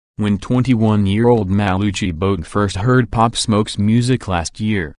When 21-year-old Maluchi Bhot first heard Pop Smoke's music last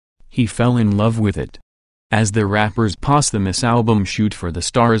year, he fell in love with it. As the rapper's posthumous album Shoot for the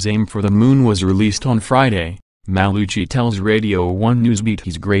Stars Aim for the Moon was released on Friday, Maluchi tells Radio 1 Newsbeat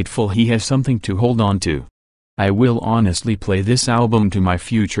he's grateful he has something to hold on to. "I will honestly play this album to my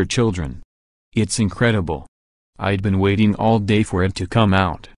future children. It's incredible. I'd been waiting all day for it to come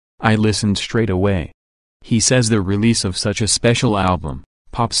out. I listened straight away." He says the release of such a special album,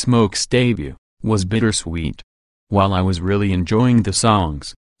 Pop Smoke's debut, was bittersweet. "While I was really enjoying the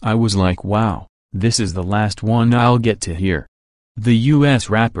songs, I was like, wow, this is the last one I'll get to hear." The U.S.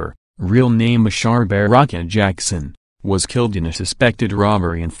 rapper, real name Ashar Baraka Jackson, was killed in a suspected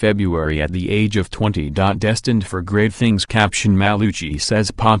robbery in February at the age of 20. Destined for great things. Caption: Maluchi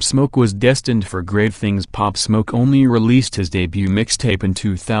says Pop Smoke was destined for great things. Pop Smoke only released his debut mixtape in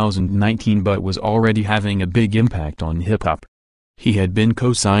 2019 but was already having a big impact on hip-hop. He had been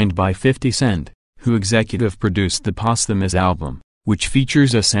co-signed by 50 Cent, who executive produced the posthumous album, which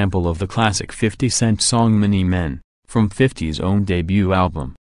features a sample of the classic 50 Cent song Many Men, from 50's own debut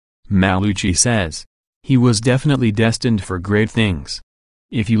album. Maluchi says, "He was definitely destined for great things.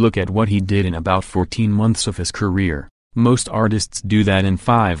 If you look at what he did in about 14 months of his career, most artists do that in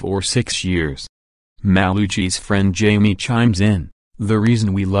 5 or 6 years." Maluchi's friend Jamie chimes in, "The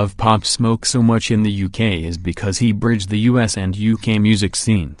reason we love Pop Smoke so much in the UK is because he bridged the US and UK music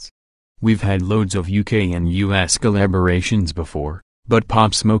scenes. We've had loads of UK and US collaborations before, but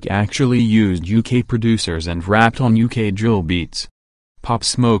Pop Smoke actually used UK producers and rapped on UK drill beats." Pop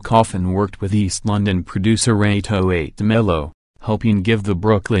Smoke often worked with East London producer 808 Mello, helping give the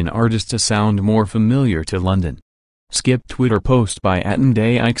Brooklyn artist a sound more familiar to London. Skip Twitter post by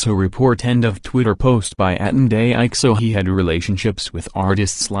 @ndayixo report. End of Twitter post by @ndayixo. He had relationships with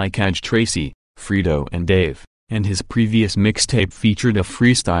artists like Aj Tracy, Fredo and Dave, and his previous mixtape featured a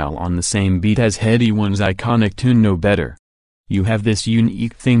freestyle on the same beat as Headie One's iconic tune Know Better. "You have this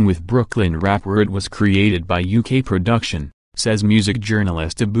unique thing with Brooklyn rapper. It was created by UK production," says music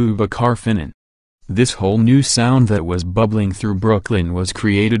journalist Abubakar Finan. "This whole new sound that was bubbling through Brooklyn was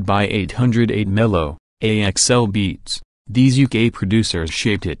created by 808 Mello, AXL Beats. These UK producers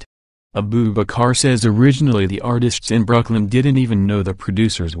shaped it." Abubakar says originally the artists in Brooklyn didn't even know the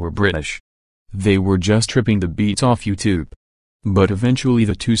producers were British. They were just tripping the beats off YouTube. But eventually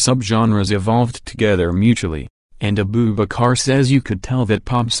the two subgenres evolved together mutually, and Abubakar says you could tell that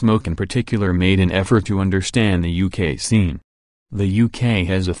Pop Smoke in particular made an effort to understand the UK scene. "The UK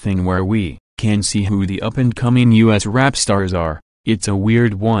has a thing where we can see who the up-and-coming US rap stars are. It's a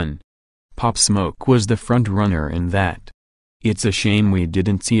weird one. Pop Smoke was the front runner in that. It's a shame we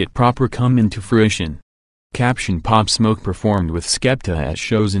didn't see it proper come into fruition." Caption: Pop Smoke performed with Skepta at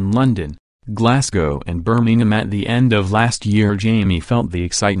shows in London, Glasgow and Birmingham at the end of last year. Jamie felt the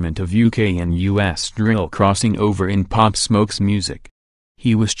excitement of UK and US drill crossing over in Pop Smoke's music.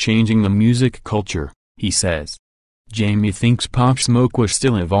 "He was changing the music culture," he says. Jamie thinks Pop Smoke was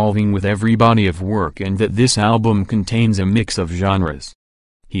still evolving with every body of work and that this album contains a mix of genres.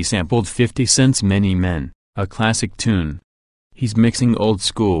 He sampled 50 Cent's Many Men, a classic tune. He's mixing old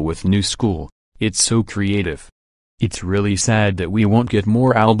school with new school. It's so creative. It's really sad that we won't get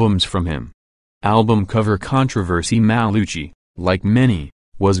more albums from him. Album cover controversy. Maluchi, like many,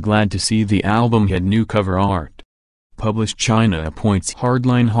 was glad to see the album had new cover art. Published: China appoints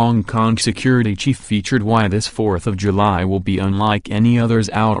hardline Hong Kong security chief. Featured: why this 4th of July will be unlike any others.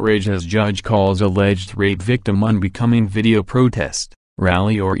 Outrage as judge calls alleged rape victim unbecoming. Video protest,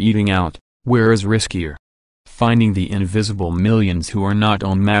 rally or eating out, where is riskier? Finding the invisible millions who are not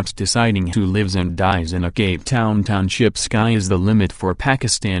on maps. Deciding who lives and dies in a Cape Town township. Sky is the limit for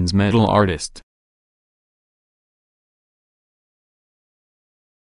Pakistan's metal artist.